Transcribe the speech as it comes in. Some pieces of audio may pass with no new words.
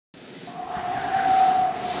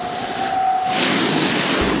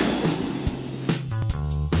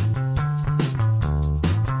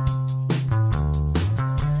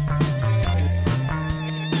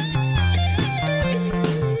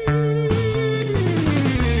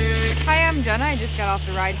Jenna. I just got off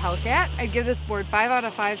the Ride Hellcat. I'd give this board 5 out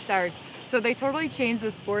of 5 stars. So they totally changed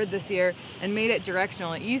this board this year and made it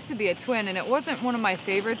directional. It used to be a twin and it wasn't one of my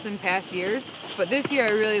favorites in past years, but this year I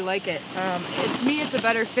really like it. To me it's a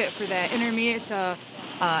better fit for that intermediate to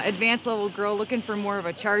advanced level girl looking for more of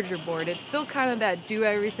a charger board. It's still kind of that do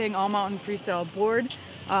everything all mountain freestyle board,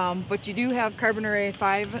 but you do have carbon array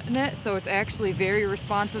 5 in it, so it's actually very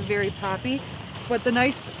responsive, very poppy. But the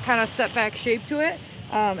nice kind of setback shape to it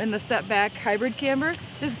and the setback hybrid camber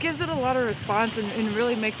just gives it a lot of response and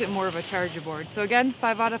really makes it more of a charger board. So again,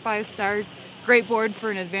 5 out of 5 stars. Great board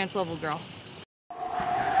for an advanced level girl.